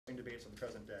debates of the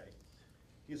present day.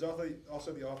 He's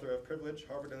also the author of Privilege,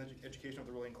 Harvard and Education of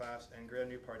the Ruling Class, and Grand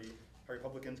New Party, How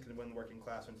Republicans Can Win the Working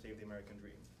Class and Save the American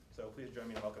Dream. So please join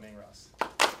me in welcoming Russ.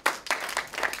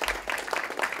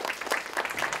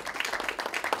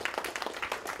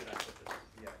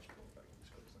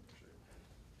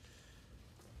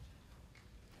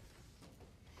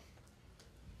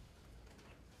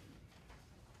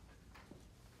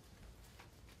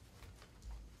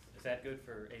 Is that good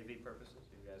for AV purposes?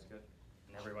 Are you guys good?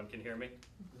 And everyone can hear me?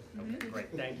 Okay,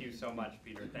 great. Thank you so much,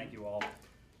 Peter. Thank you all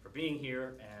for being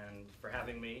here and for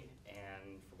having me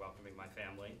and for welcoming my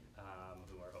family,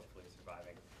 who are hopefully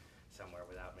surviving somewhere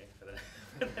without me for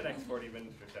the next 40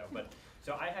 minutes or so.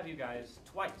 So I have you guys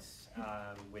twice,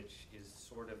 which is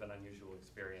sort of an unusual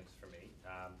experience for me.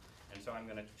 And so I'm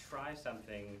going to try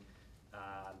something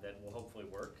that will hopefully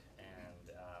work. And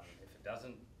if it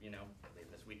doesn't, you know,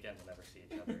 this weekend we'll never see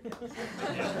each other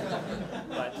again.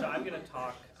 But so I'm going to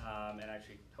talk and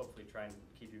actually hopefully try and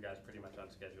keep you guys pretty much on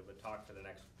schedule, but talk for the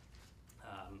next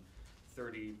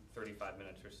 30, 35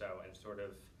 minutes or so and sort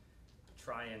of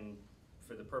try and,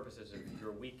 for the purposes of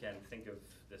your weekend, think of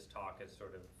this talk as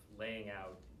sort of laying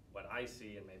out what I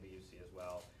see, and maybe you see as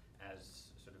well,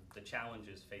 as sort of the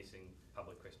challenges facing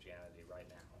public Christianity right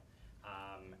now.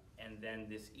 And then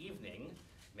this evening,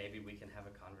 maybe we can have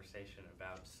a conversation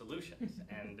about solutions.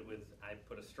 And I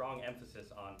put a strong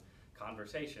emphasis on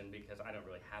conversation because I don't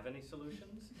really have any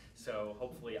solutions. So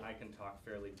hopefully I can talk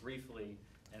fairly briefly,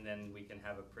 and then we can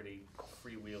have a pretty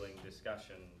freewheeling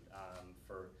discussion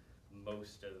for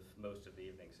most of the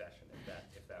evening session,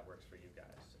 if that works for you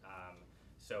guys.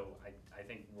 So I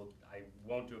think I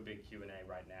won't do a big Q&A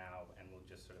right now, and we'll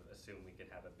just sort of assume we can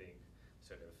have a big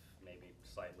sort of maybe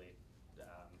slightly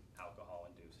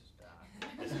alcohol-induced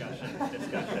discussion,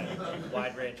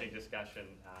 wide-ranging discussion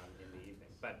in the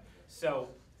evening. But so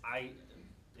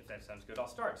if that sounds good, I'll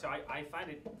start. So I find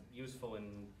it useful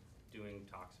in doing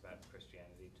talks about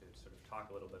Christianity to sort of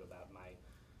talk a little bit about my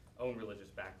own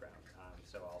religious background.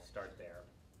 So I'll start there.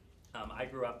 I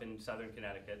grew up in southern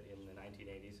Connecticut in the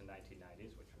 1980s and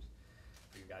 1990s, which was,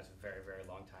 for you guys, a very, very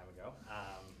long time ago.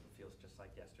 It feels just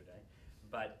like yesterday.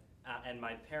 But and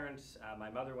my parents, my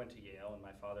mother went to Yale and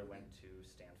my father went to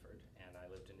Stanford, and I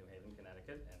lived in New Haven,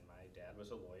 Connecticut, and my dad was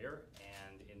a lawyer,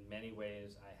 and in many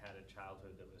ways I had a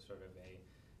childhood that was sort of a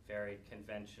very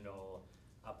conventional,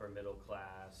 upper middle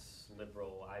class,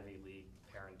 liberal, Ivy League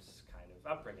parents kind of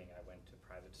upbringing. I went to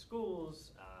private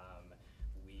schools.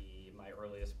 My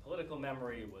earliest political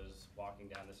memory was walking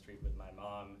down the street with my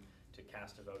mom to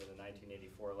cast a vote in the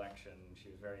 1984 election. She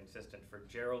was very insistent for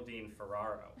Geraldine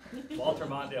Ferraro. Walter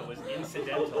Mondale was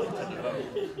incidental to the vote.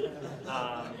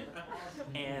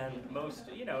 And most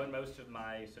of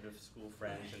my sort of school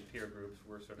friends and peer groups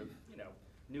were sort of,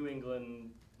 New England,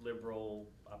 liberal,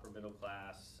 upper middle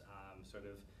class, sort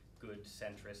of good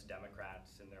centrist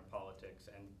Democrats in their politics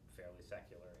and fairly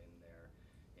secular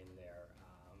in their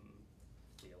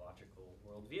theological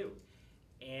worldview.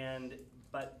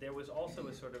 But there was also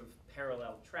a sort of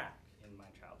parallel track in my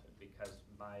childhood because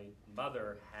my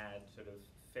mother had sort of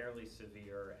fairly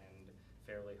severe and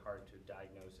fairly hard to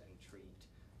diagnose and treat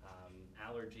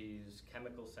allergies,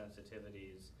 chemical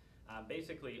sensitivities,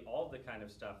 basically all the kind of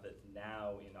stuff that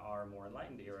now in our more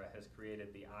enlightened era has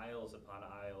created the aisles upon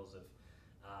aisles of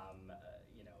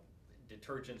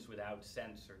detergents without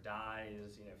scents or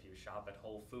dyes. If you shop at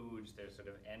Whole Foods, there's sort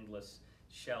of endless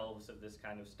shelves of this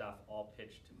kind of stuff, all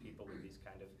pitched to people with these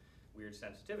kind of weird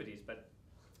sensitivities. But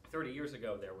 30 years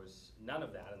ago, there was none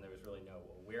of that, and there was really no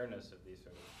awareness of these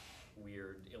sort of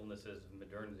weird illnesses of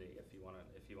modernity, if you want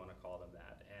to call them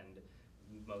that. And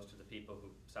most of the people who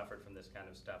suffered from this kind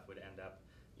of stuff would end up,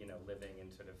 living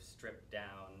in sort of stripped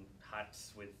down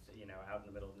huts with, out in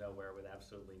the middle of nowhere with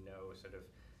absolutely no sort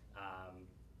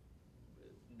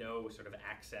of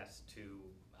access to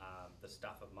the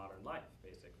stuff of modern life,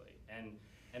 basically.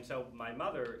 And so my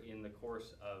mother, in the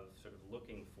course of sort of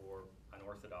looking for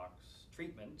unorthodox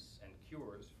treatments and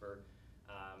cures for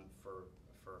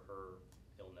her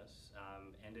illness,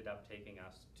 ended up taking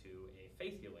us to a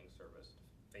faith healing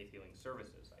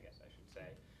services, I guess I should say,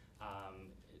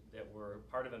 that were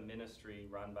part of a ministry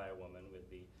run by a woman with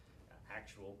the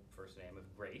actual first name of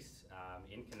Grace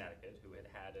in Connecticut, who had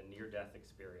had a near-death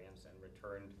experience and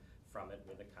returned from it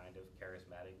with a kind of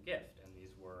charismatic gift. And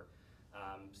these were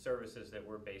services that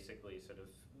were basically sort of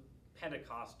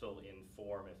Pentecostal in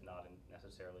form, if not in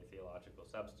necessarily theological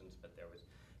substance, but there was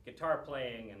guitar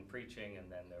playing and preaching,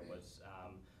 and then there was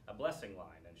a blessing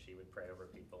line, and she would pray over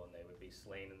people and they would be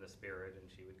slain in the spirit, and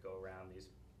she would go around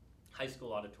these high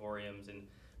school auditoriums in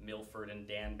Milford and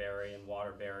Danbury and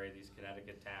Waterbury, these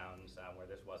Connecticut towns where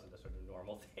this wasn't a sort of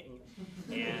normal thing,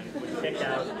 and would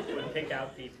pick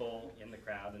out people in the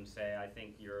crowd and say, I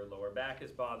think your lower back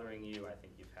is bothering you, I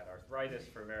think you've had arthritis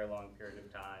for a very long period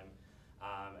of time,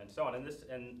 and so on. And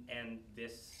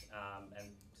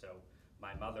so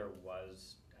my mother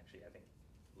was actually, I think,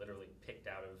 literally picked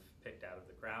out of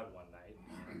the crowd one night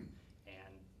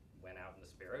and went out in the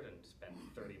spirit and spent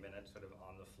 30 minutes sort of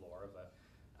on the floor of a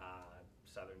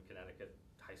Southern Connecticut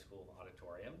high school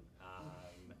auditorium,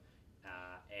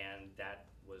 and that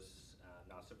was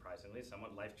not surprisingly a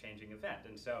somewhat life-changing event.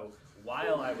 And so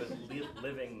while I was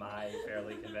living my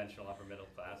fairly conventional upper middle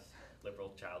class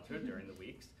liberal childhood during the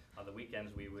weeks, on the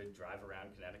weekends we would drive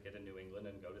around Connecticut and New England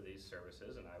and go to these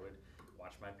services, and I would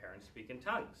watch my parents speak in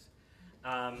tongues.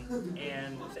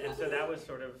 And so that was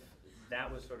sort of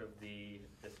the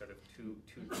sort of two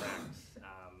tracks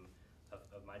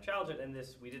of my childhood. And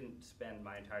we didn't spend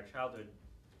my entire childhood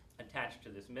attached to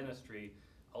this ministry.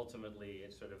 Ultimately,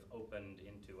 it sort of opened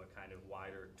into a kind of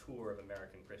wider tour of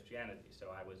American Christianity.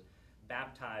 So I was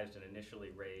baptized and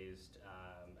initially raised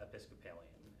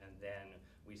Episcopalian, and then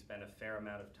we spent a fair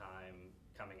amount of time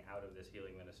coming out of this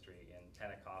healing ministry in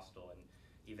Pentecostal and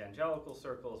evangelical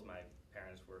circles. My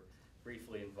parents were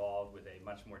briefly involved with a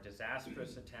much more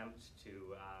disastrous attempt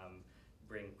to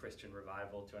bring Christian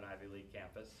revival to an Ivy League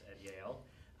campus at Yale.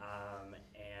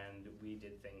 And we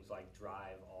did things like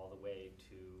drive all the way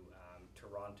to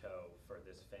Toronto for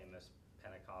this famous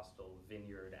Pentecostal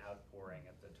vineyard outpouring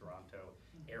at the Toronto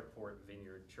Airport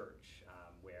Vineyard Church,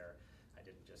 where I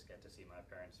didn't just get to see my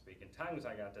parents speak in tongues,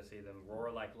 I got to see them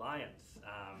roar like lions.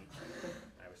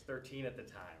 I was 13 at the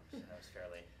time, so that was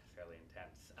fairly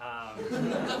intense.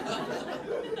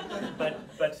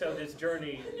 But so this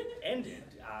journey ended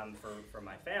for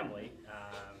my family,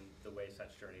 the way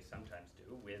such journeys sometimes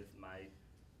do, with my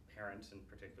parents, and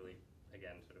particularly,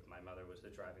 again, sort of my mother was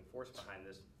the driving force behind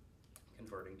this,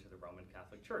 converting to the Roman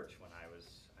Catholic Church when I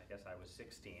was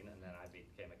 16, and then I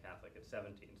became a Catholic at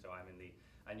 17. So I'm in the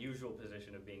unusual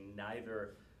position of being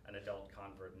neither an adult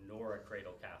convert nor a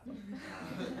cradle Catholic,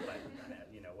 but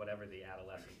whatever the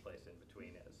adolescent place in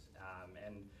between is.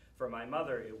 And for my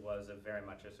mother, it was very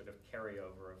much a sort of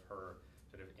carryover of her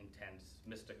sort of intense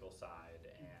mystical side,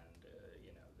 and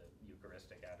the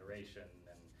Eucharistic adoration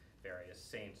and various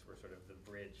saints were sort of the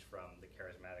bridge from the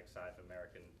charismatic side of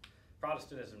American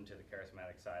Protestantism to the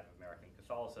charismatic side of American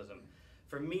Catholicism.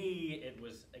 For me, it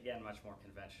was, again, much more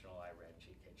conventional. I read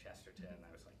G.K. Chesterton, and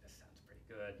I was like, this sounds pretty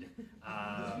good.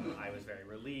 I was very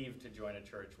relieved to join a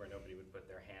church where nobody would put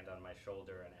their hand on my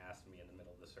shoulder and ask me in the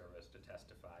middle of the service to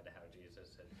testify to how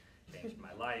Jesus had changed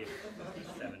my life.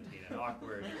 17 and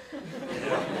awkward.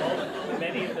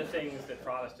 Many of the things that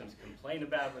Protestants complain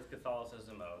about with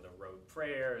Catholicism, the rote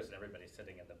prayers, and everybody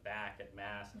sitting in the back at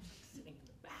Mass. I'm like, sitting in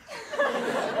the back.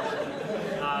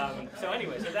 So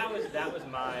anyway, so that was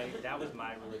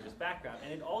my religious background,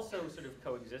 and it also sort of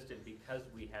coexisted because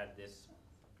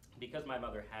because my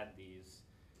mother had these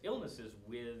illnesses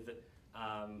with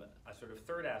a sort of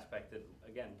third aspect that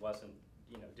again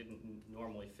didn't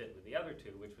normally fit with the other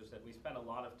two, which was that we spent a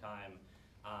lot of time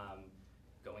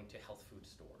going to health food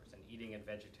stores and eating at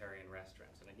vegetarian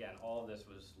restaurants. And again, all of this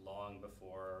was long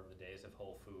before the days of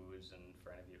Whole Foods, and for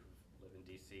any of you who live in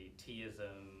DC,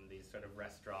 Teaism, these sort of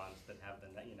restaurants that have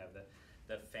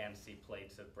the fancy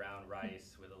plates of brown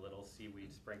rice with a little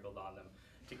seaweed sprinkled on them.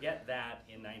 To get that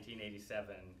in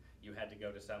 1987, you had to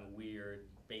go to some weird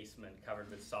basement covered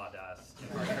with sawdust in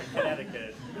Hartford,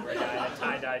 Connecticut, where a guy in a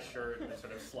tie-dye shirt and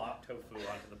sort of slopped tofu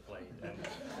onto the plate. And,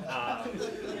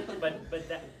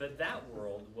 but that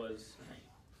world was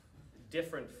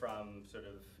different from sort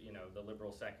of the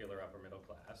liberal secular upper middle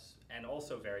class, and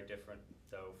also very different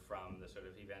though from the sort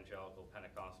of evangelical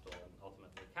Pentecostal and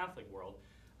ultimately Catholic world,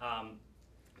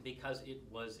 because it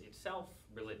was itself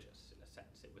religious in a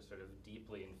sense. It was sort of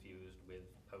deeply infused with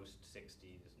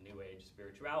post-60s New Age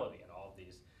spirituality, and all of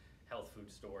these health food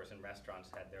stores and restaurants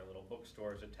had their little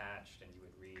bookstores attached, and you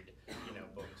would read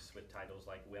books with titles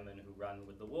like Women Who Run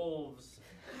with the Wolves,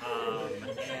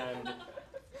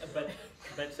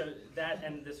 but so that,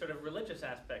 and the sort of religious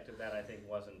aspect of that, I think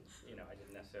wasn't, I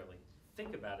didn't necessarily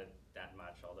think about it that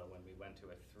much, although when we went to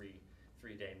a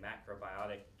three-day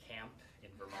macrobiotic camp in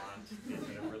Vermont, the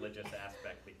sort of religious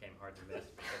aspect became hard to miss,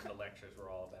 because the lectures were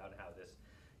all about how this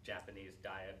Japanese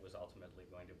diet was ultimately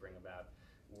going to bring about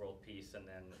world peace, and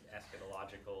then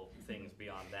eschatological things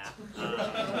beyond that.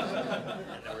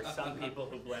 And there were some people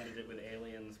who blended it with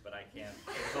aliens, but it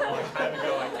was a long time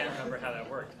ago, I can't remember how that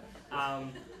worked.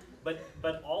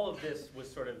 But all of this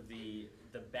was sort of the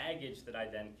baggage that I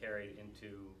then carried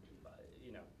into,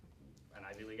 I an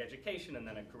Ivy League education and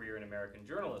then a career in American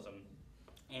journalism.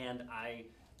 And I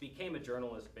became a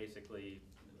journalist basically.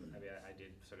 I mean, I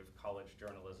did sort of college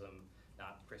journalism,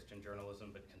 not Christian journalism,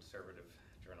 but conservative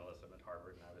journalism at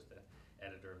Harvard, and I was the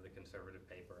editor of the conservative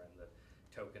paper and the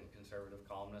token conservative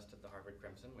columnist at the Harvard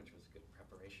Crimson, which was good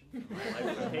preparation for my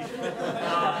life vocation.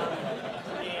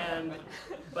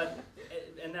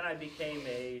 And then I became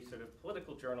a sort of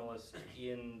political journalist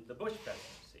in the Bush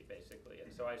presidency, basically. And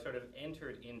so I sort of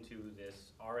entered into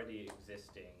this already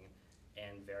existing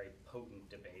and very potent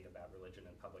debate about religion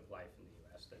and public life in the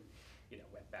U.S. that,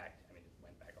 went back, it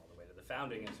went back all the way to the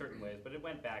founding in certain ways, but it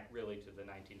went back really to the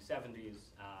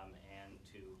 1970s and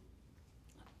to,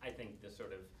 I think, the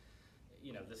sort of,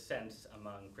 the sense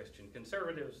among Christian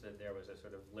conservatives that there was a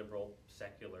sort of liberal,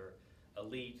 secular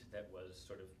elite that was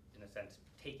sort of, in a sense,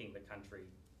 taking the country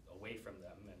away from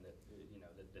them, and that,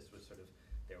 that this was sort of,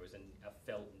 there was a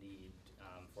felt need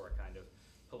for a kind of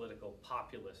political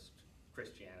populist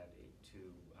Christianity to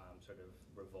sort of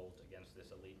revolt against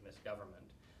this elite misgovernment.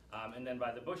 And then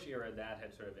by the Bush era, that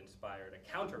had sort of inspired a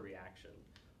counter-reaction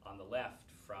on the left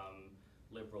from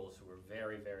liberals who were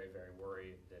very, very, very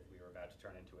worried that we were about to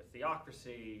turn into a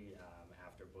theocracy.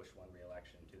 After Bush won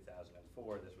re-election in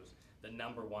 2004, this was the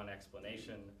 #1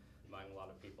 explanation among a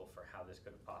lot of people for how this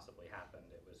could have possibly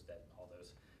happened. It was that all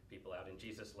those people out in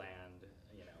Jesus land,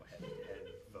 had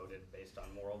voted based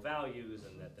on moral values,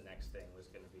 and that the next thing was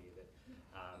going to be that,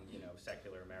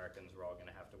 secular Americans were all going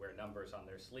to have to wear numbers on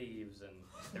their sleeves, and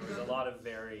there was a lot of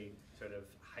very sort of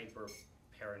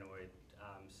hyper-paranoid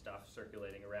stuff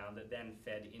circulating around that then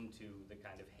fed into the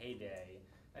kind of heyday,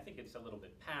 I think it's a little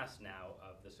bit past now,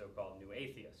 of the so-called new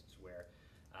atheists, where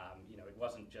it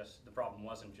wasn't just, the problem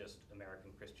wasn't just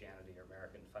American Christianity or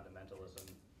American fundamentalism,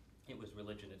 it was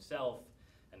religion itself,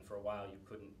 and for a while you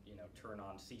couldn't, turn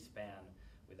on C-SPAN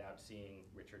without seeing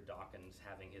Richard Dawkins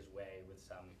having his way with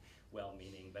some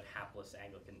well-meaning but hapless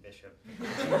Anglican bishop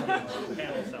on a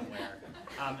panel somewhere.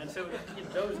 And so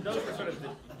those were sort of the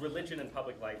religion and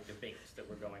public life debates that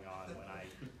were going on when I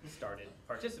started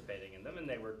participating in them, and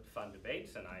they were fun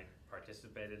debates, and I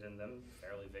participated in them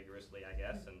fairly vigorously, I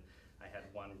guess, and I had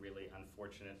one really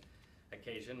unfortunate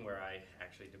occasion where I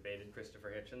actually debated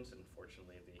Christopher Hitchens, and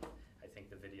fortunately I think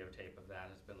the videotape of that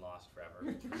has been lost forever.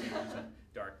 It was a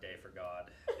dark day for God.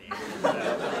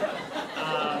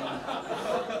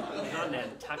 On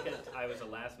Nantucket, I was a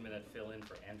last-minute fill-in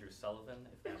for Andrew Sullivan,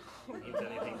 if that means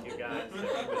anything to you guys.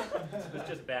 It was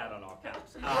just bad on all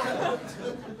counts.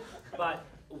 But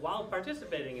while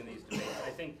participating in these debates, I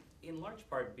think in large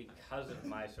part because of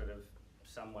my sort of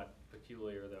somewhat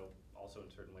peculiar, though also in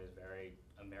certain ways very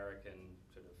American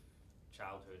sort of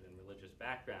childhood and religious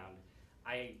background,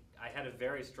 I had a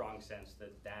very strong sense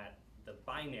that the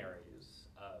binaries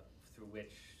through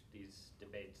which these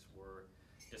debates were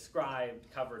described,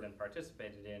 covered, and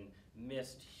participated in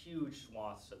missed huge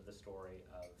swaths of the story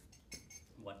of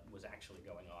what was actually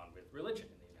going on with religion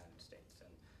in the United States.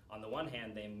 And on the one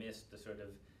hand, they missed the sort of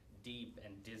deep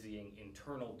and dizzying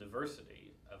internal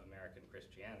diversity of American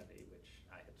Christianity, which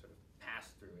I had sort of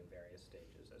passed through in various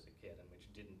stages as a kid, and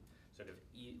which didn't sort of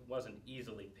wasn't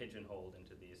easily pigeonholed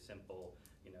into these simple,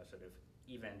 sort of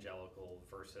evangelical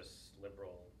versus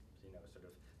liberal, sort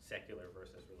of secular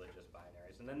versus religious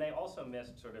binaries. And then they also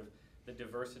missed sort of the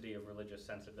diversity of religious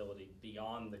sensibility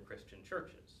beyond the Christian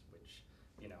churches, which,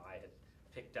 I had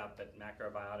picked up at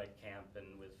macrobiotic camp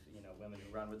and with, Women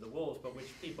Who Run with the Wolves, but which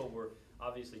people were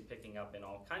obviously picking up in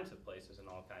all kinds of places in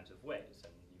all kinds of ways.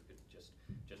 And you could just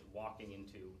walking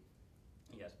into,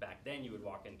 yes, back then you would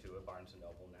walk into a Barnes &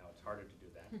 Noble, now it's harder to do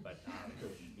that, but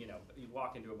you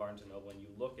walk into a Barnes & Noble and you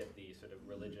look at the sort of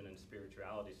religion and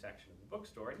spirituality section of the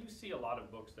bookstore, and you see a lot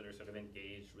of books that are sort of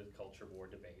engaged with culture war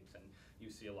debates, and you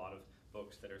see a lot of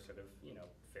books that are sort of,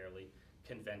 fairly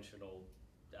conventional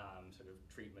sort of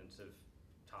treatments of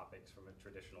topics from a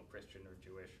traditional Christian or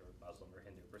Jewish or Muslim or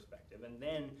Hindu perspective. And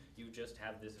then you just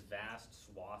have this vast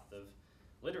swath of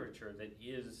literature that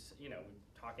is,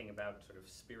 talking about sort of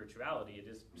spirituality, it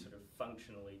is sort of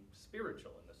functionally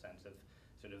spiritual in the sense of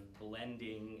sort of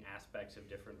blending aspects of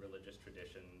different religious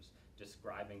traditions,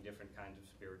 describing different kinds of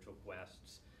spiritual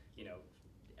quests.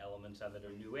 Elements of it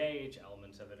are New Age,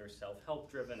 elements of it are self-help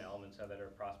driven, elements of it are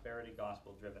prosperity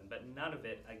gospel driven, but none of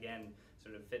it, again,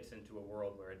 sort of fits into a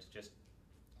world where it's just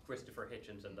Christopher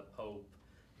Hitchens and the Pope,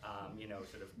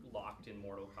 sort of locked in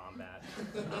mortal combat,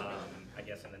 I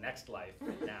guess in the next life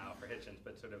now for Hitchens,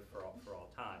 but sort of for all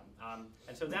time.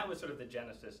 And so that was sort of the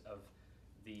genesis of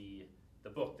the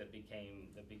book that became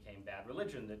Bad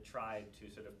Religion, that tried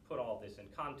to sort of put all this in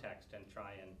context and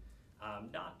try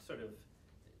and not sort of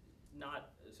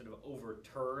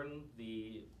overturn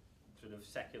the sort of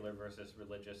secular versus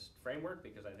religious framework,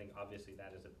 because I think obviously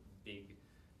that is a big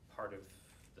part of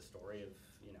the story of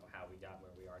how we got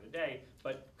where we are today,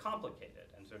 but complicated,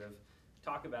 and sort of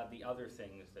talk about the other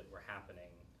things that were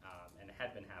happening and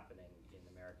had been happening in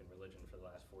American religion for the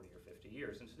last 40 or 50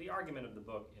 years. And so the argument of the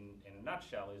book in a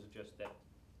nutshell is just that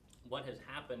what has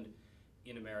happened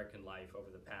in American life over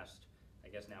the past, I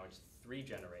guess now it's 3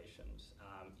 generations,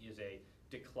 is a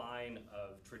decline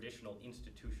of traditional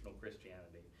institutional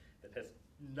Christianity that has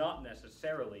not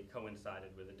necessarily coincided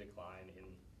with a decline in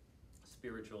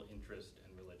spiritual interest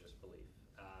and religious belief.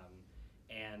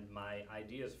 And my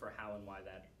ideas for how and why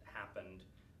that happened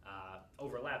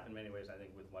overlap in many ways, I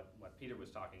think, with what Peter was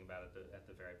talking about at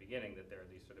the very beginning, that there are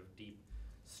these sort of deep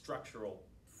structural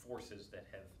forces that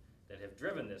have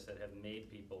driven this, that have made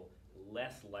people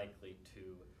less likely to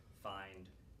find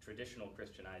traditional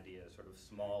Christian ideas, sort of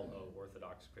small O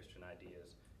Orthodox Christian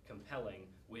ideas, compelling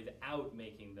without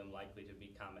making them likely to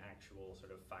become actual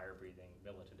sort of fire-breathing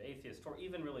militant atheists, or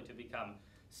even really to become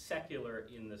secular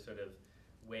in the sort of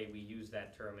way we use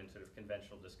that term in sort of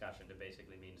conventional discussion to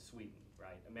basically mean Sweden,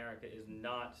 right? America is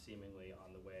not seemingly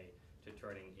on the way to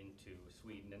turning into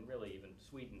Sweden, and really even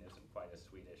Sweden isn't quite as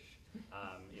Swedish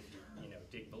if you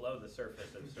dig below the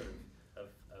surface of sort of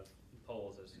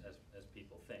polls as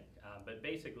people think. But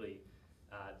basically,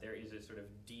 there is a sort of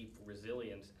deep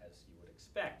resilience, as you would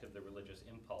expect, of the religious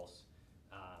impulse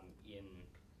in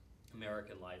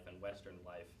American life and Western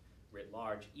life writ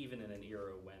large, even in an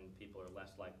era when people are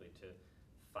less likely to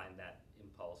find that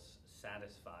impulse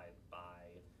satisfied by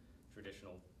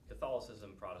traditional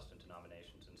Catholicism, Protestant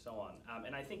denominations, and so on.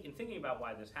 And I think in thinking about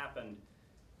why this happened,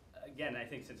 again, I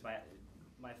think since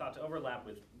my thoughts overlap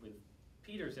with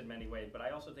Peter's in many ways, but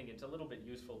I also think it's a little bit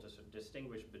useful to sort of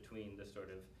distinguish between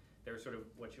there are sort of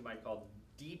what you might call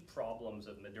deep problems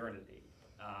of modernity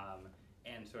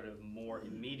and sort of more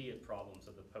immediate problems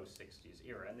of the post-60s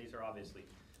era. And these are obviously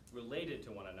related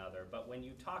to one another, but when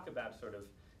you talk about sort of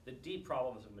the deep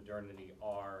problems of modernity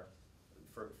are,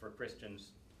 for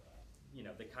Christians,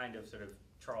 the kind of sort of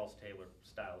Charles Taylor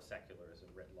style secularism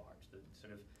writ large, the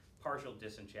sort of partial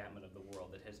disenchantment of the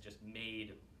world that has just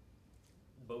made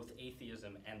both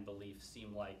atheism and belief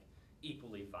seem like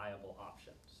equally viable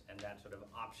options. And that sort of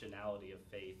optionality of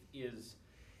faith is,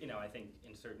 I think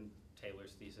in certain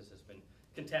Taylor's thesis has been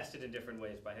contested in different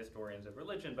ways by historians of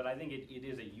religion, but I think it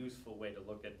is a useful way to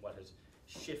look at what has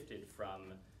shifted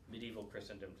from medieval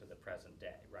Christendom to the present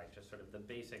day, right? Just sort of the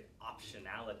basic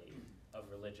optionality of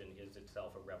religion is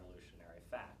itself a revolutionary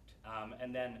fact.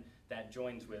 And then that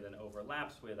joins with and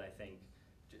overlaps with, I think,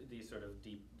 these sort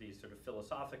of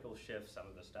philosophical shifts, some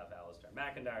of the stuff Alistair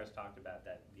McIntyre has talked about,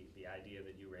 that the idea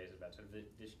that you raised about sort of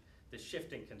the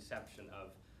shifting conception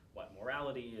of what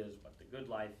morality is, what the good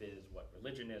life is, what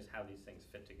religion is, how these things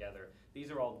fit together. These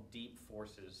are all deep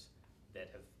forces that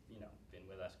have been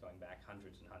with us going back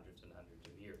hundreds and hundreds and hundreds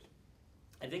of years.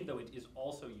 I think, though, it is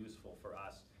also useful for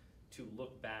us to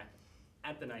look back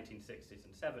at the 1960s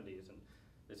and 70s, and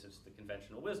this is the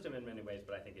conventional wisdom in many ways,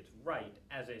 but I think it's right,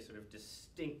 as a sort of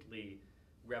distinctly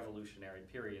revolutionary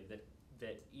period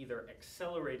that either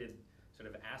accelerated sort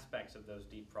of aspects of those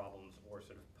deep problems or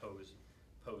sort of pose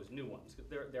new ones.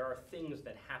 There are things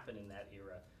that happen in that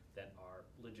era that are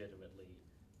legitimately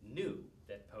new,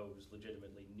 that pose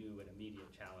legitimately new and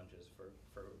immediate challenges for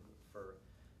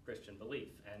Christian belief.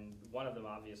 And one of them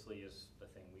obviously is the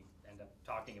thing we end up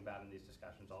talking about in these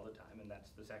discussions all the time, and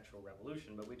that's the sexual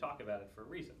revolution. But we talk about it for a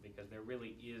reason, because there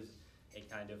really is a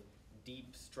kind of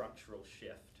deep structural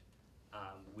shift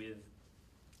with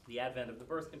the advent of the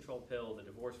birth control pill, the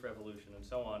divorce revolution, and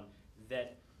so on,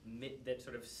 that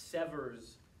sort of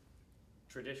severs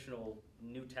traditional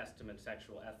New Testament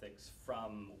sexual ethics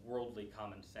from worldly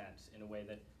common sense in a way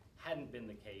that hadn't been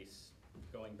the case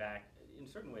going back, in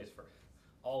certain ways, for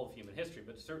all of human history,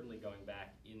 but certainly going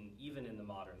back even in the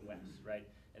modern West, right?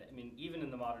 And I mean, even in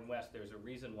the modern West, there's a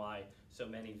reason why so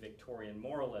many Victorian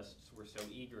moralists were so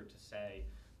eager to say,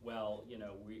 well,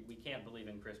 we can't believe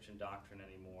in Christian doctrine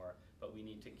anymore, but we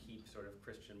need to keep sort of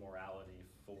Christian morality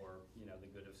for the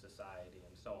good of society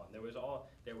and so on. There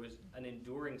was an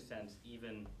enduring sense,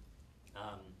 even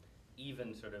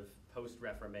sort of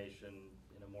post-Reformation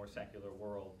in a more secular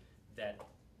world, that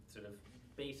sort of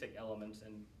basic elements,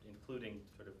 and including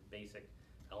sort of basic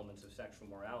elements of sexual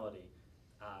morality,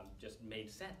 just made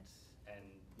sense and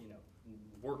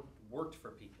worked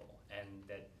for people, and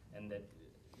that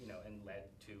led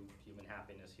to human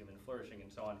happiness, human flourishing,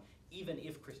 and so on, even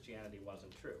if Christianity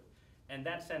wasn't true. And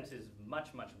that sense is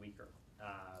much, much weaker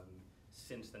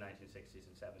since the 1960s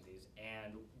and 70s,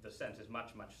 and the sense is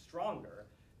much, much stronger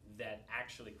that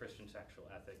actually Christian sexual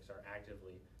ethics are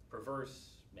actively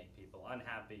perverse, make people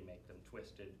unhappy, make them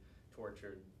twisted,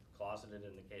 tortured, closeted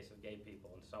in the case of gay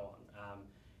people, and so on.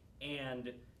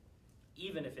 And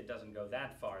even if it doesn't go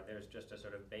that far, there's just a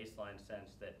sort of baseline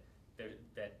sense that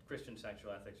Christian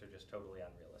sexual ethics are just totally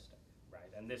unrealistic,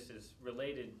 right? And this is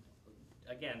related,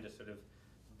 again, to sort of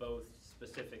both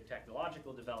specific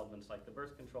technological developments like the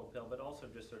birth control pill, but also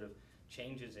just sort of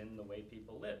changes in the way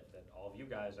people live that all of you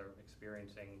guys are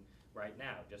experiencing right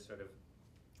now. Just sort of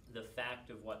the fact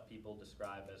of what people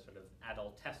describe as sort of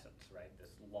adolescence, right?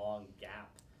 This long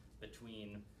gap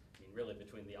between, really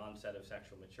between the onset of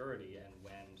sexual maturity and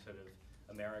when sort of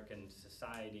American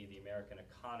society, the American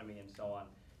economy, and so on,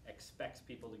 expects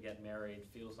people to get married,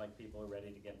 feels like people are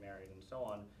ready to get married, and so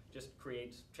on, just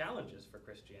creates challenges for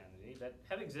Christianity that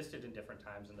have existed in different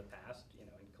times in the past. In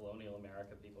colonial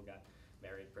America, people got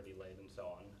married pretty late and so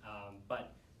on,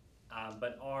 but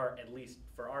are, at least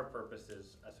for our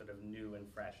purposes, a sort of new and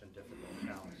fresh and difficult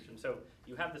challenge. And so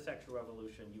you have the sexual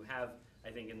revolution, you have, I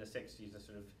think in the 60s, a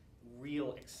sort of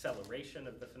real acceleration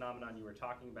of the phenomenon you were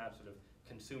talking about, sort of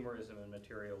consumerism and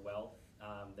material wealth,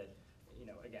 that,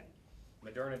 again,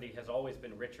 modernity has always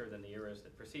been richer than the eras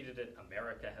that preceded it.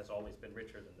 America has always been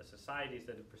richer than the societies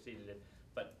that have preceded it.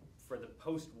 But for the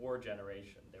post-war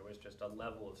generation, there was just a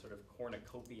level of sort of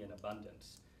cornucopian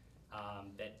abundance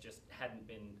that just hadn't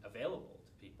been available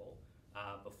to people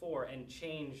before, and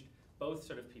changed both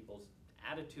sort of people's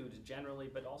attitudes generally,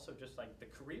 but also just like the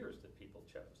careers that people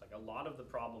chose. Like a lot of the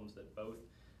problems that both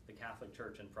the Catholic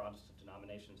Church and Protestant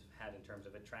denominations have had in terms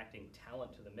of attracting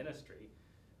talent to the ministry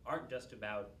aren't just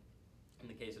about, in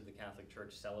the case of the Catholic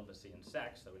Church, celibacy and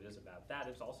sex, though it is about that.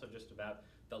 It's also just about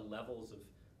the levels of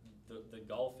the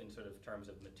gulf in sort of terms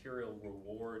of material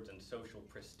rewards and social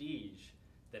prestige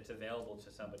that's available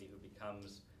to somebody who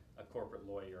becomes a corporate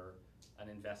lawyer, an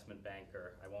investment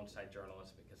banker. I won't cite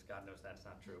journalists because God knows that's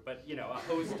not true. But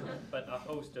a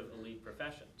host of elite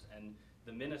professions. And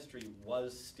the ministry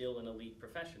was still an elite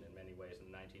profession in many ways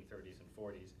in the 1930s and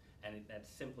 40s, and that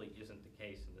simply isn't the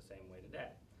case in the same way today.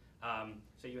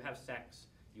 So you have sex,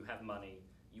 you have money,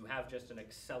 you have just an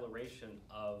acceleration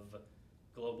of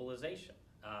globalization,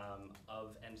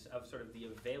 of sort of the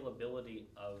availability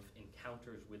of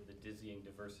encounters with the dizzying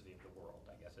diversity of the world,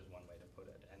 I guess is one way to put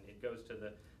it. And it goes to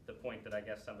the point that I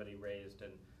guess somebody raised in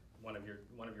one of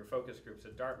your focus groups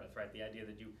at Dartmouth, right? The idea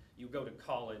that you go to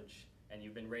college and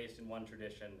you've been raised in one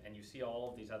tradition and you see all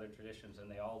of these other traditions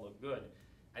and they all look good.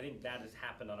 I think that has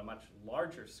happened on a much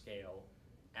larger scale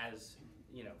as,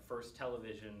 first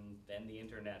television, then the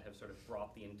internet have sort of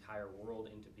brought the entire world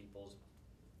into people's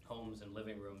homes and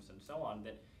living rooms and so on,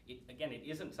 that it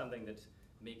isn't something that's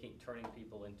turning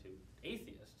people into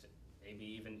atheists, maybe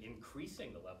even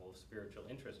increasing the level of spiritual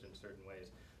interest in certain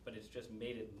ways, but it's just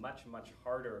made it much, much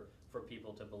harder for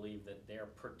people to believe that their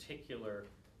particular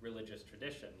religious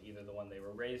tradition, either the one they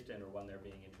were raised in or one they're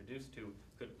being introduced to,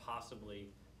 could possibly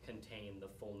contain the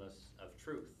fullness of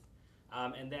truth.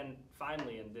 And then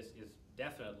finally, and this is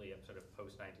definitely a sort of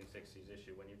post-1960s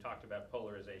issue, when you talked about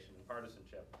polarization and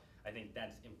partisanship, I think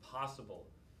that's impossible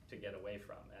to get away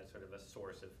from as sort of a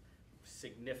source of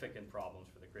significant problems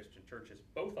for the Christian churches,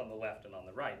 both on the left and on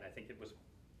the right. And I think it was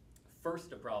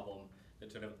first a problem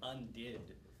that sort of undid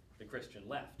the Christian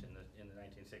left in the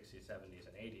 1960s, 70s,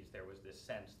 and 80s. There was this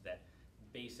sense that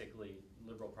basically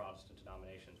liberal Protestant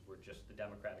denominations were just the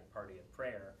Democratic Party at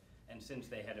prayer, and since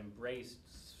they had embraced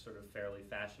sort of fairly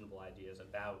fashionable ideas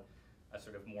about a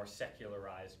sort of more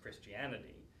secularized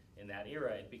Christianity in that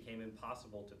era, it became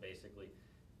impossible to basically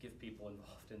give people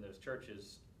involved in those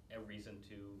churches a reason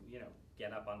to,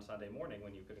 get up on Sunday morning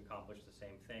when you could accomplish the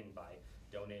same thing by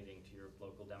donating to your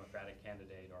local Democratic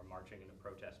candidate or marching in a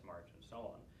protest march and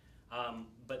so on.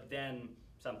 But then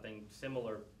something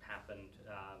similar happened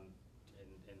on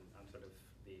sort of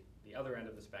the other end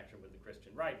of the spectrum with the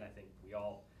Christian right, and I think we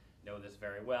all know this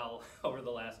very well over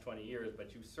the last 20 years,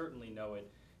 but you certainly know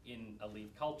it in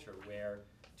elite culture, where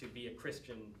to be a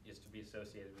Christian is to be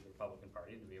associated with the Republican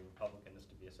Party, to be a Republican is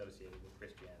to be associated with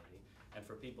Christianity. And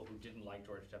for people who didn't like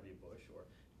George W. Bush, or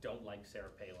don't like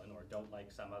Sarah Palin, or don't like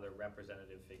some other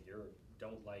representative figure, or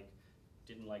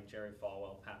didn't like Jerry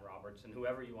Falwell, Pat Robertson,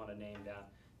 whoever you want to name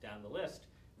down the list,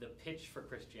 the pitch for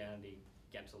Christianity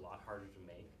gets a lot harder to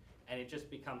make, and it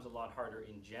just becomes a lot harder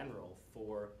in general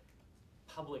for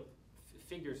public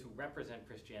figures who represent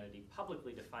Christianity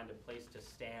publicly to find a place to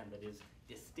stand that is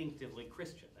distinctively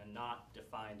Christian and not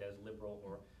defined as liberal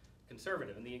or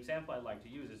conservative. And the example I like to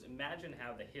use is, imagine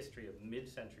how the history of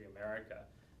mid-century America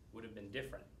would have been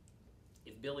different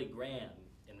if Billy Graham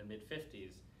in the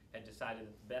mid-50s had decided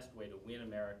that the best way to win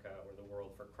America or the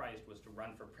world for Christ was to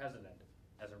run for president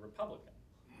as a Republican.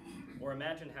 Or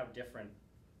imagine how different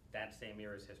that same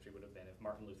era's history would have been if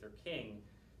Martin Luther King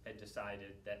had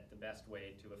decided that the best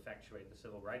way to effectuate the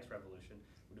civil rights revolution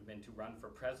would have been to run for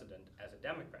president as a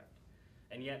Democrat.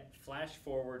 And yet, flash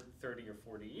forward 30 or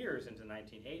 40 years into the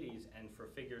 1980s, and for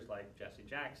figures like Jesse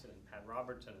Jackson and Pat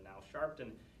Robertson and Al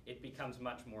Sharpton, it becomes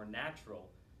much more natural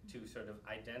to sort of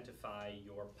identify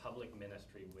your public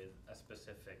ministry with a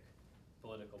specific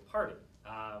political party.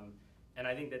 And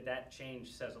I think that that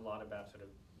change says a lot about sort of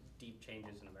deep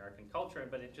changes in American culture,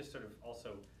 but it just sort of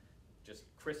also just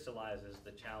crystallizes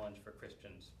the challenge for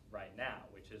Christians right now,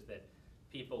 which is that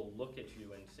people look at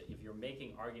you and say, if you're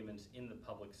making arguments in the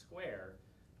public square,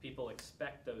 people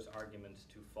expect those arguments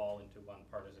to fall into one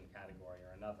partisan category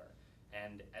or another.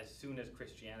 And as soon as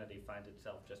Christianity finds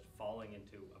itself just falling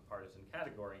into a partisan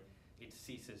category, it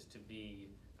ceases to be,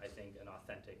 I think, an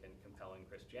authentic and compelling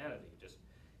Christianity.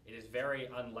 It is very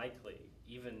unlikely,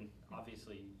 even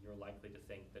obviously you're likely to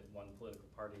think that one political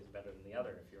party is better than the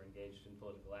other if you're engaged in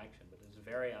political action, but it's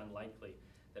very unlikely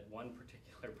that one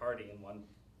particular party in one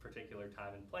particular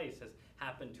time and place has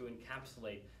happened to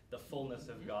encapsulate the fullness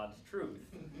of God's truth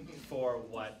for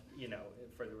what,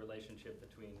 for the relationship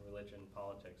between religion,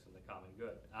 politics, and the common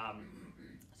good.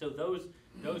 So those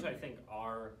I think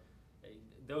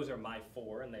those are my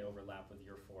four, and they overlap with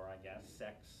your four, I guess: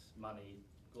 sex, money,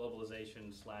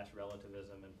 globalization /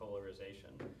 relativism, and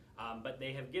polarization. But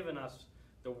they have given us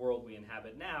the world we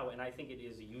inhabit now, and I think it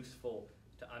is useful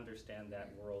to understand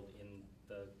that world in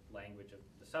the language of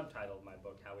the subtitle of my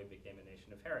book, How We Became a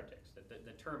Nation of Heretics. That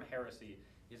the term heresy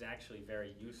is actually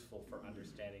very useful for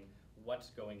understanding what's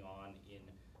going on in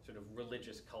sort of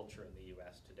religious culture in the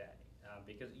US today.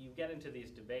 Because you get into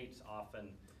these debates often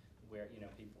where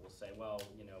people will say, well,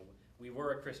 we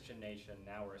were a Christian nation,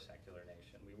 now we're a secular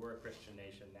nation. We were a Christian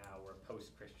nation, now we're a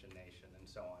post-Christian nation, and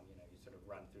so on. You sort of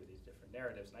run through these different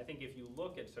narratives. And I think if you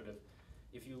look at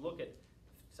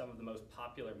some of the most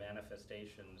popular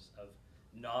manifestations of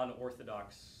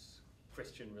non-Orthodox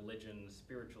Christian religion,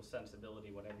 spiritual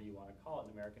sensibility, whatever you want to call it,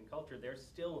 in American culture, they're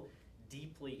still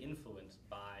deeply influenced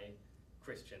by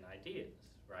Christian ideas,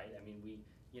 right? I mean,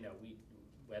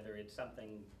 whether it's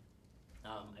something,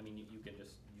 you can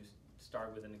just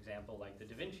start with an example like the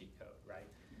Da Vinci Code, right?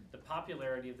 The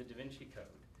popularity of the Da Vinci Code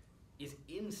is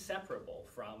inseparable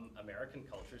from American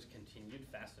culture's continued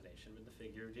fascination with the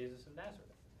figure of Jesus of Nazareth.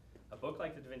 A book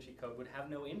like the Da Vinci Code would have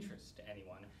no interest to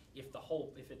anyone if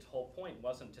its whole point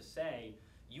wasn't to say,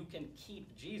 you can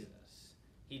keep Jesus.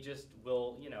 He just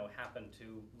will, happen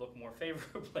to look more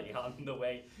favorably on the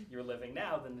way you're living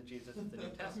now than the Jesus of the New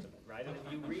Testament, right? And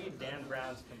if you read Dan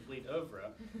Brown's complete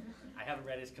oeuvre, I haven't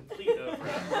read his complete oeuvre,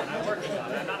 but I'm working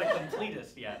on it. I'm not a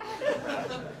completist yet.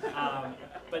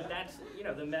 But that's,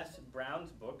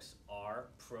 Brown's books are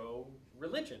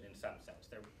pro-religion in some sense.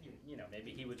 They're,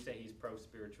 maybe he would say he's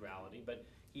pro-spirituality, but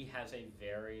he has a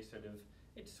very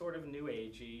it's sort of new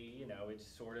agey, it's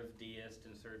sort of deist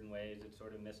in certain ways, it's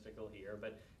sort of mystical here,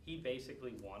 but he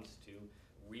basically wants to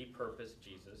repurpose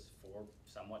Jesus for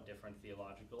somewhat different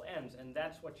theological ends, and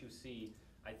that's what you see,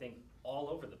 I think, all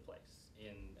over the place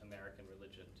in American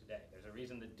religion today. There's a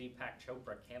reason that Deepak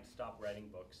Chopra can't stop writing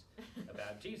books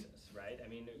about Jesus, right? I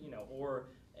mean,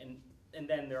 and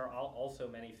then there are also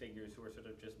many figures who are sort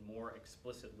of just more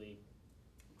explicitly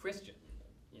Christian.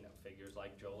 Figures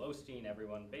like Joel Osteen,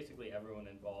 basically everyone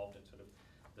involved in sort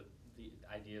of the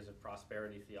ideas of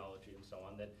prosperity theology and so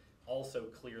on, that also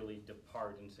clearly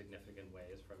depart in significant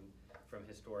ways from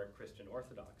historic Christian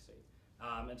orthodoxy.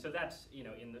 And so that's,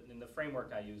 in the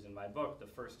framework I use in my book, the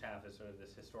first half is sort of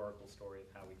this historical story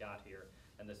of how we got here,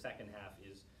 and the second half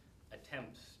is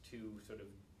attempts to sort of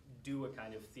do a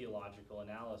kind of theological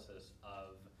analysis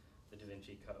of the Da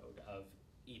Vinci Code, of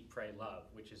Eat, Pray, Love,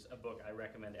 which is a book I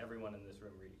recommend everyone in this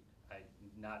room read.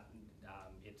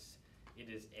 It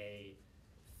is a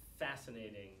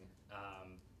fascinating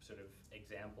sort of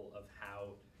example of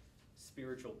how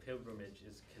spiritual pilgrimage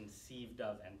is conceived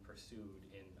of and pursued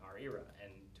in our era,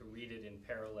 and to read it in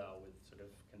parallel with sort of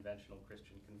conventional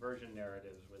Christian conversion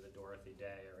narratives with a Dorothy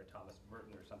Day or a Thomas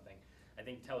Merton or something, I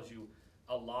think tells you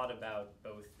a lot about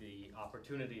both the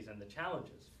opportunities and the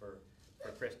challenges for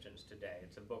Christians today.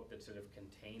 It's a book that sort of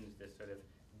contains this sort of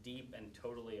deep and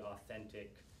totally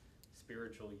authentic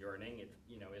spiritual yearning. It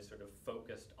is sort of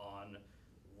focused on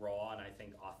raw and I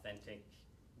think authentic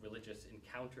religious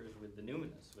encounters with the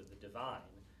numinous, with the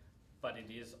divine, but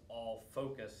it is all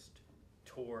focused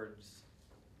towards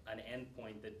an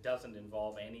endpoint that doesn't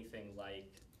involve anything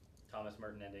like Thomas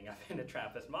Merton ending up in a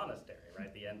Trappist monastery,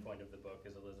 right? The endpoint of the book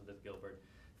is Elizabeth Gilbert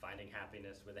finding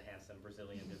happiness with a handsome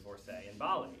Brazilian divorcee in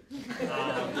Bali.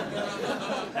 Not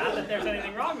that there's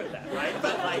anything wrong with that, right?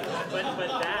 But like,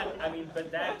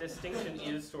 but that distinction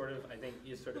is sort of, I think,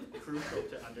 is sort of crucial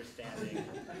to understanding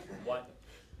what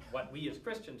we as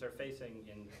Christians are facing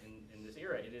in this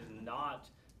era. It is not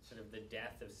sort of the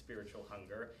death of spiritual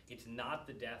hunger. It's not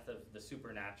the death of the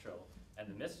supernatural and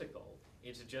the mystical.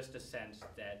 It's just a sense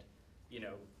that,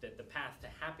 that the path to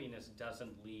happiness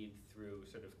doesn't lead through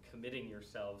sort of committing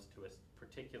yourselves to a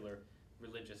particular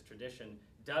religious tradition,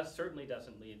 certainly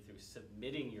doesn't lead through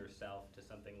submitting yourself to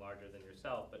something larger than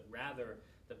yourself, but rather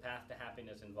the path to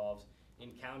happiness involves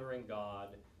encountering God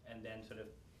and then sort of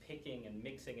picking and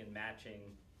mixing and matching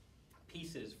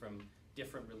pieces from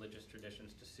different religious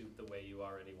traditions to suit the way you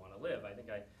already want to live. I think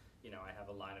I have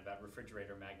a line about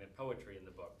refrigerator magnet poetry in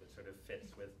the book that sort of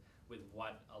fits with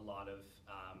what a lot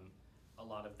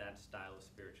of that style of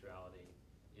spirituality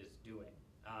is doing.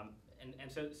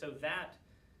 So that,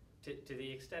 to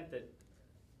the extent that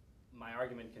my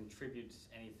argument contributes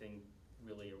anything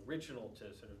really original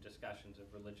to sort of discussions of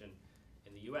religion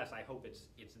in the U.S., I hope it's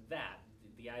that,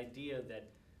 the idea that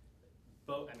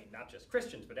not just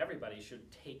Christians, but everybody should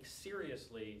take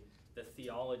seriously the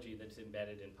theology that's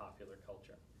embedded in popular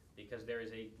culture. Because there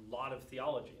is a lot of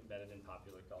theology embedded in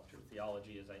popular culture.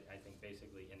 Theology is, I think,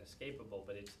 basically inescapable,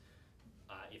 but it's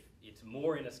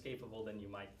more inescapable than you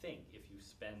might think if you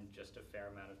spend just a fair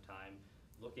amount of time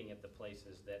looking at the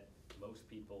places that most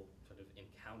people sort of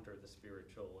encounter the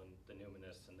spiritual and the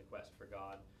numinous and the quest for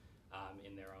God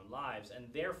in their own lives.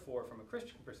 And therefore, from a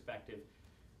Christian perspective,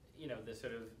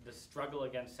 the struggle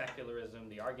against secularism,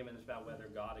 the arguments about whether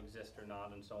God exists or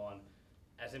not, and so on,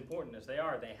 as important as they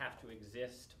are, they have to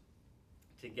exist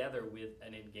together with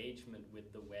an engagement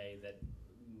with the way that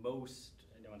most,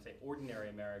 I don't want to say ordinary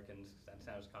Americans, that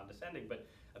sounds condescending, but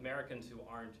Americans who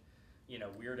aren't,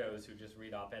 weirdos who just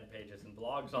read op-ed pages and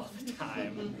blogs all the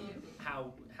time,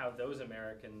 how those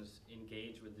Americans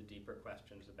engage with the deeper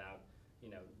questions about,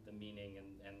 the meaning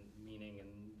and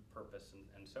purpose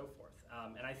and so forth.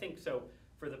 And I think so,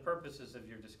 for the purposes of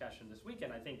your discussion this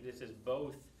weekend, I think this is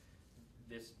both,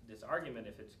 this argument,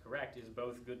 if it's correct, is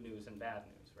both good news and bad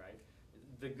news, right?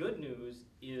 The good news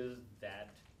is that,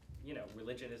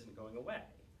 religion isn't going away,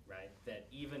 right? That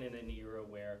even in an era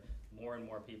where more and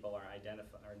more people are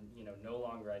no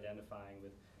longer identifying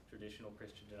with traditional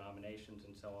Christian denominations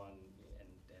and so on,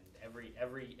 and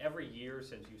every year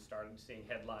since you started seeing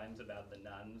headlines about the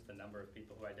nuns, the number of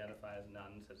people who identify as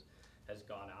nuns has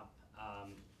gone up.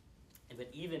 But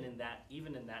even in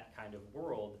that kind of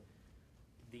world,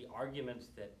 the arguments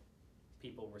that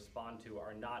people respond to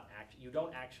are not you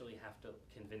don't actually have to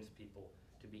convince people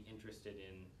to be interested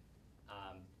in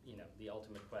the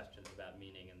ultimate questions about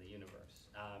meaning in the universe.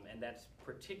 And that's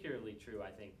particularly true,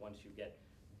 I think, once you get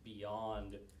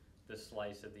beyond the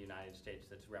slice of the United States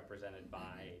that's represented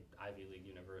by Ivy League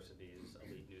universities,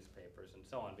 elite newspapers, and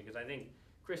so on. Because I think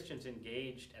Christians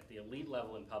engaged at the elite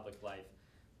level in public life,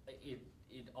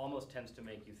 it almost tends to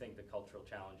make you think the cultural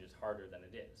challenge is harder than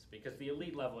it is. Because the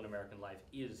elite level in American life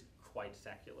is quite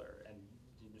secular and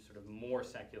sort of more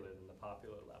secular than the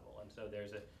popular level. And so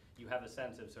you have a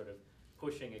sense of sort of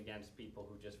pushing against people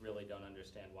who just really don't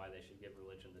understand why they should give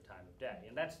religion the time of day.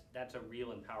 And that's a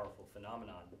real and powerful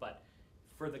phenomenon. But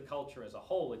for the culture as a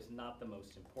whole, it's not the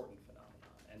most important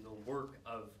phenomenon. And the work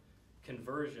of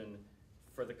conversion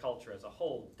for the culture as a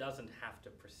whole doesn't have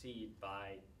to proceed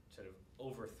by sort of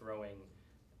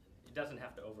it doesn't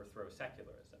have to overthrow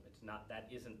secularism. That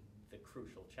isn't the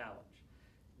crucial challenge.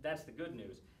 That's the good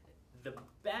news. The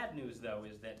bad news, though,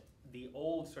 is that the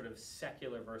old sort of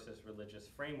secular versus religious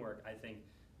framework, I think,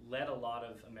 led a lot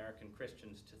of American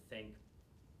Christians to think,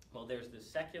 well, there's this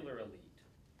secular elite,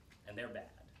 and they're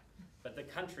bad, but the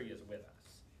country is with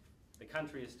us. The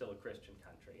country is still a Christian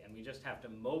country, and we just have to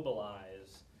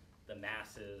mobilize the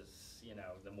masses,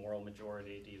 the moral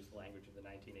majority, to use the language of the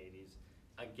 1980s,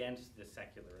 against the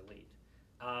secular elite.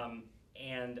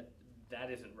 And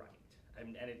that isn't right.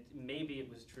 Maybe it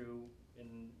was true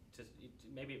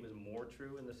maybe it was more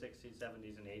true in the 60s,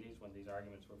 70s, and 80s when these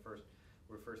arguments were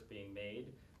first being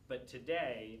made. But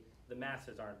today, the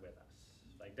masses aren't with us.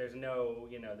 Like there's no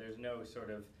sort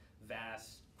of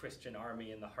vast Christian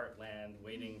army in the heartland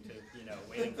waiting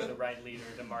for the right leader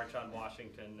to march on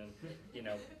Washington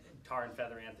and tar and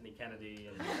feather Anthony Kennedy.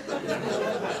 And,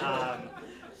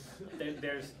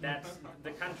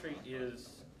 the country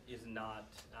is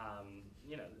not.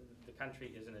 The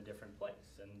country is in a different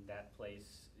place, and that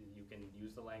place, you can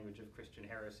use the language of Christian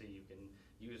heresy, you can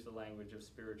use the language of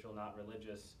spiritual, not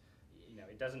religious.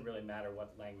 It doesn't really matter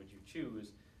what language you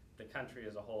choose. The country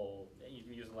as a whole, you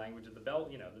can use the language of the bell,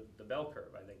 the bell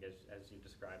curve, I think, as you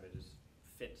describe it, is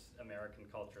fits American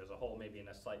culture as a whole, maybe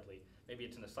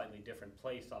it's in a slightly different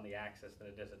place on the axis than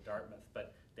it is at Dartmouth,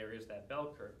 but there is that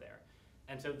bell curve there.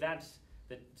 And so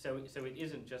so it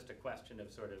isn't just a question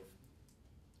of sort of,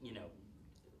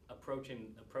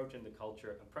 approaching a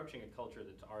culture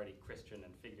that's already Christian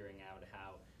and figuring out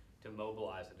how to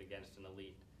mobilize it against an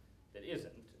elite that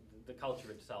isn't. The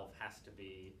culture itself has to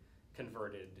be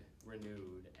converted,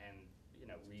 renewed, and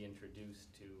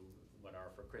reintroduced to what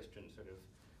are for Christians sort of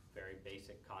very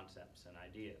basic concepts and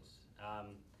ideas.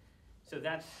 So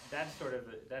that's sort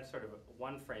of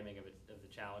one framing of the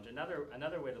challenge.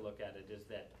 Another way to look at it is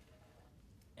that,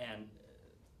 and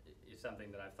is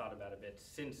something that I've thought about a bit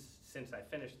since I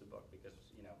finished the book, because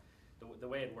the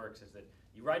way it works is that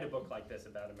you write a book like this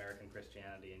about American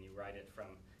Christianity, and you write it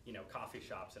from coffee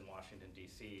shops in Washington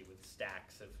D.C. with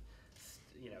stacks of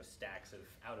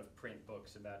out-of-print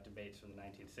books about debates from the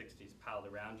 1960s piled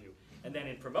around you. And then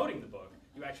in promoting the book,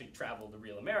 you actually travel to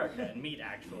real America and meet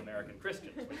actual American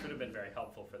Christians, which would have been very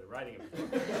helpful for the writing of the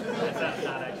book. That's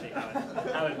not actually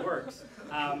how it works.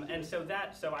 And so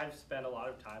I've spent a lot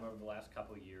of time over the last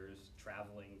couple of years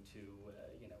traveling to,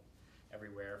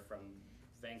 everywhere from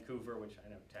Vancouver, which I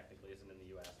know technically isn't in the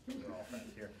U.S., but we're all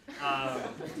friends here,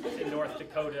 to North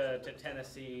Dakota, to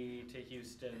Tennessee, to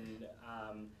Houston,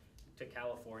 to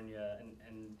California,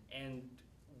 and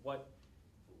what,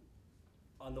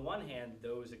 on the one hand,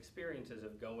 those experiences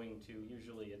of going to,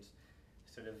 usually it's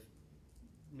sort of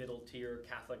middle tier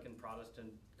Catholic and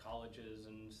Protestant colleges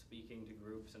and speaking to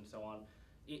groups and so on,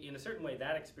 in a certain way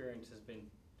that experience has been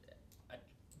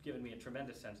given me a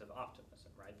tremendous sense of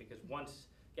optimism, right? Because once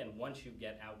you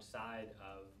get outside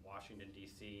of Washington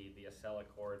D.C., the Acela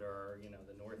corridor,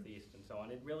 the Northeast and so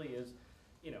on, it really is,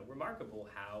 remarkable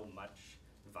how much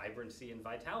vibrancy and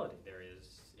vitality there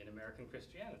is in American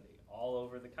Christianity all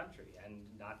over the country, and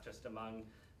not just among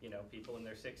people in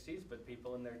their 60s, but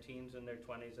people in their teens and their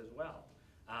 20s as well.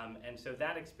 And so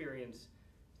that experience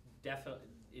definitely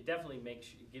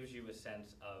gives you a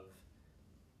sense of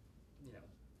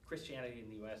Christianity in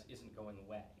the U.S. isn't going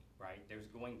away, right? There's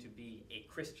going to be a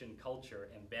Christian culture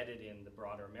embedded in the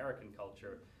broader American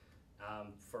culture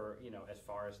for as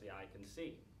far as the eye can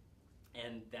see.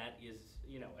 And that is,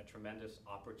 a tremendous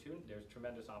opportunity. There's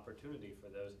tremendous opportunity for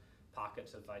those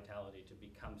pockets of vitality to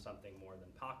become something more than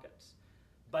pockets.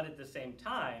 But at the same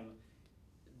time,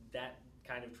 that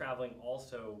kind of traveling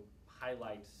also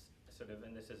highlights sort of,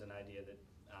 and this is an idea that,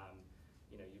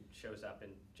 shows up in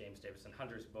James Davison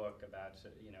Hunter's book about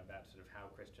sort of how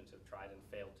Christians have tried and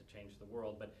failed to change the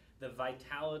world. But the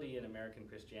vitality in American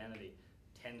Christianity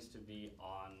tends to be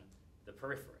on the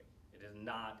periphery. It is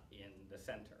not in the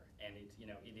center. And it's,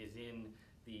 it is in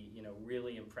the,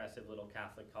 really impressive little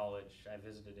Catholic college I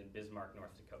visited in Bismarck,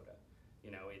 North Dakota.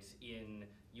 It's in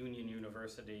Union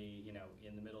University,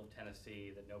 in the middle of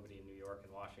Tennessee that nobody in New York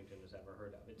and Washington has ever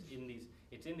heard of.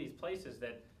 It's in these places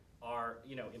that are,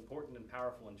 important and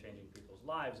powerful in changing people's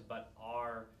lives, but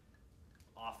are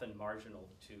often marginal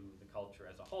to the culture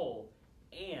as a whole.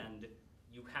 And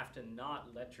you have to not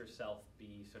let yourself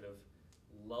be sort of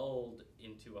lulled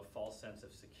into a false sense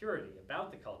of security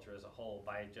about the culture as a whole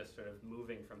by just sort of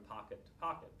moving from pocket to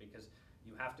pocket, because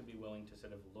you have to be willing to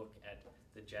sort of look at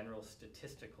the general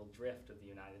statistical drift of the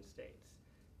United States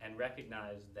and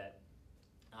recognize that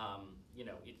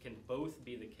it can both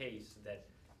be the case that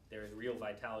there is real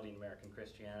vitality in American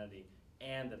Christianity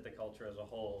and that the culture as a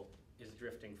whole is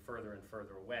drifting further and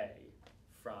further away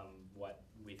from what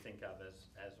we think of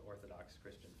as Orthodox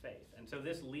Christian faith. And so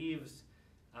this leaves,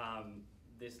 I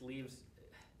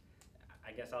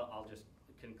guess I'll just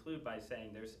conclude by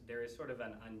saying there is sort of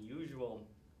an unusual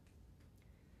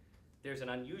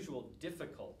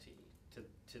difficulty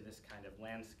to this kind of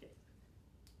landscape,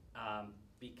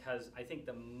 because I think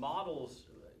the models,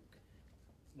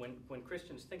 when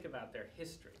Christians think about their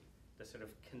history, the sort of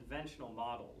conventional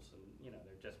models, and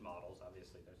they're just models,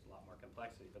 obviously there's a lot more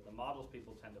complexity, but the models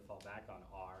people tend to fall back on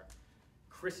are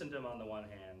Christendom on the one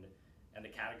hand and the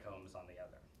catacombs on the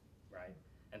other, right?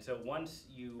 And so once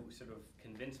you sort of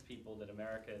convince people that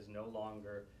America is no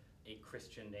longer a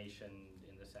Christian nation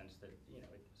in the sense that,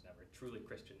 it was never a truly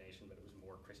Christian nation, but it was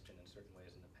more Christian in certain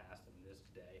ways in the past than it is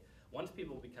today. Once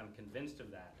people become convinced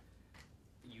of that,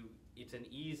 it's an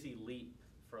easy leap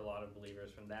for a lot of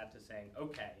believers from that to saying,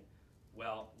 okay,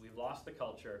 well, we've lost the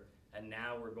culture, and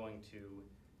now we're going to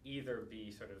either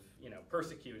be sort of,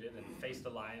 persecuted and face the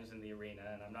lions in the arena,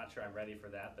 and I'm not sure I'm ready for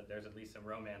that, but there's at least some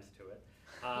romance to it.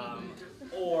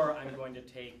 Or I'm going to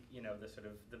take, the sort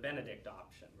of the Benedict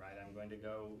option, right? I'm going to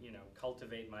go,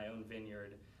 cultivate my own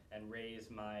vineyard and raise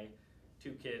my,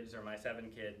 2 kids or my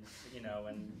 7 kids, you know,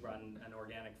 and run an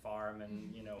organic farm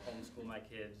and, you know, homeschool my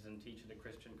kids and teach at a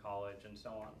Christian college and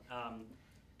so on.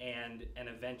 And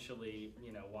eventually,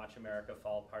 you know, watch America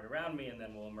fall apart around me, and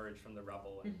then we'll emerge from the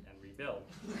rubble and rebuild.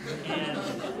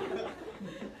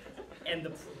 And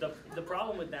the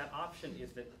problem with that option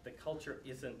is that the culture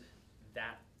isn't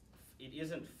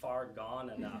far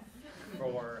gone enough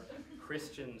for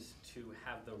Christians to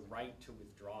have the right to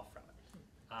withdraw from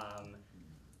it.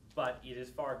 But it is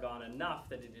far gone enough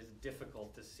that it is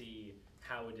difficult to see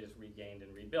how it is regained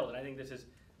and rebuilt. And I think this is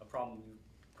a problem you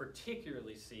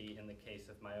particularly see in the case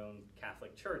of my own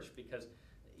Catholic Church, because,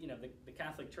 you know, the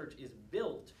Catholic Church is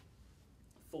built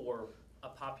for a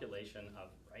population of,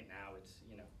 right now it's,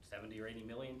 you know, 70 or 80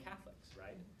 million Catholics,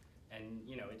 right? And,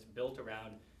 you know, it's built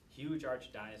around huge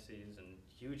archdioceses and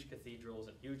huge cathedrals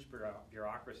and huge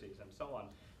bureaucracies and so on.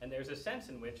 And there's a sense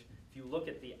in which, if you look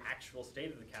at the actual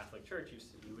state of the Catholic Church,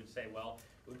 you would say, well,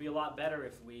 it would be a lot better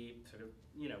if we sort of,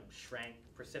 you know, shrank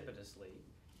precipitously,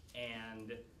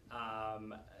 and,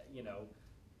 you know,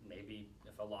 maybe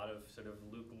if a lot of sort of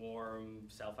lukewarm,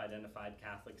 self-identified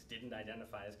Catholics didn't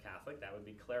identify as Catholic, that would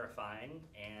be clarifying,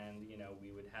 and, you know,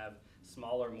 we would have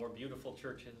smaller, more beautiful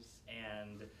churches,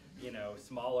 and, you know,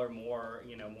 smaller, more,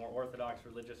 you know, more orthodox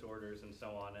religious orders and so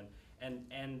on,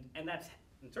 and that's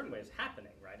in certain ways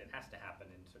happening, right? It has to happen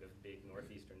in sort of big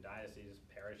northeastern dioceses.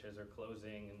 Parishes are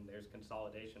closing, and there's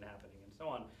consolidation happening and so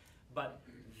on. But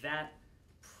that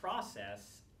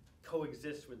process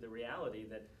coexists with the reality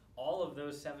that all of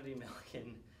those 70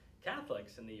 million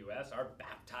Catholics in the US are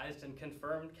baptized and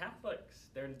confirmed Catholics.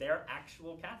 They're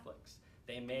actual Catholics.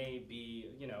 They may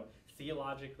be, you know,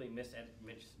 theologically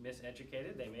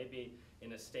miseducated. They may be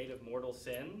in a state of mortal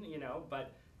sin, you know,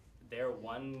 but they're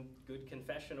one good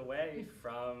confession away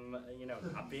from, you know,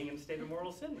 not being in a state of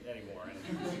mortal sin anymore.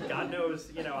 And God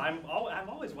knows, you know, I'm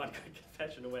always one good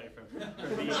confession away from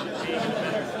being in a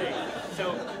better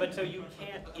state. So you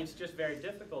can't, it's just very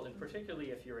difficult, and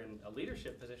particularly if you're in a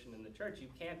leadership position in the church, you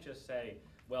can't just say,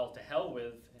 well, to hell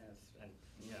with, and,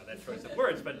 you know, that choice of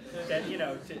words, but that, you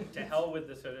know, to hell with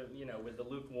the sort of, you know, with the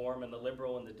lukewarm and the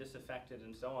liberal and the disaffected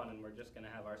and so on, and we're just going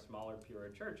to have our smaller, purer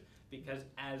church. Because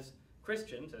as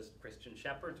Christians, as Christian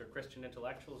shepherds or Christian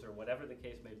intellectuals or whatever the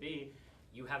case may be,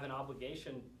 you have an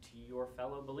obligation to your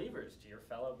fellow believers, to your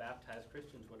fellow baptized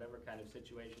Christians, whatever kind of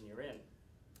situation you're in.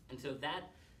 And so that,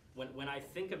 when I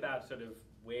think about sort of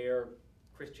where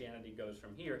Christianity goes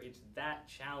from here, it's that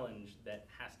challenge that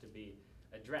has to be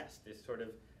addressed, this sort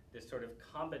of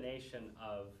combination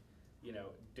of, you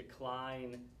know,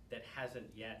 decline that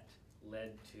hasn't yet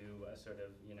led to a sort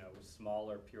of, you know,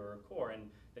 smaller, purer core.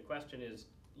 And the question is,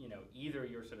 you know, either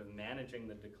you're sort of managing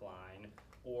the decline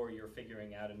or you're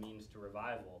figuring out a means to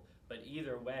revival. But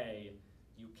either way,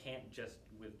 you can't just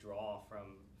withdraw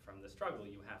from the struggle.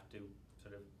 You have to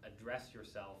sort of address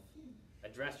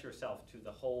yourself to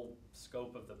the whole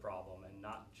scope of the problem, and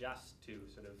not just to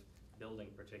sort of building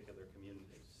particular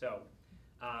communities. So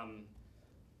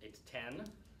it's 10,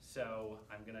 so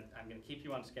I'm gonna keep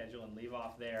you on schedule and leave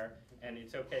off there. And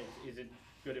it's okay. Is it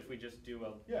good if we just do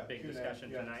a big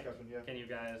discussion tonight? Can you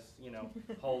guys, you know,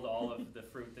 hold all of the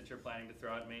fruit that you're planning to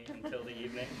throw at me until the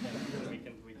evening, and we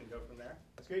can go from there?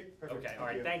 That's great. Perfect. Okay. All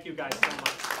right. Thank you guys so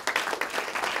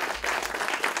much.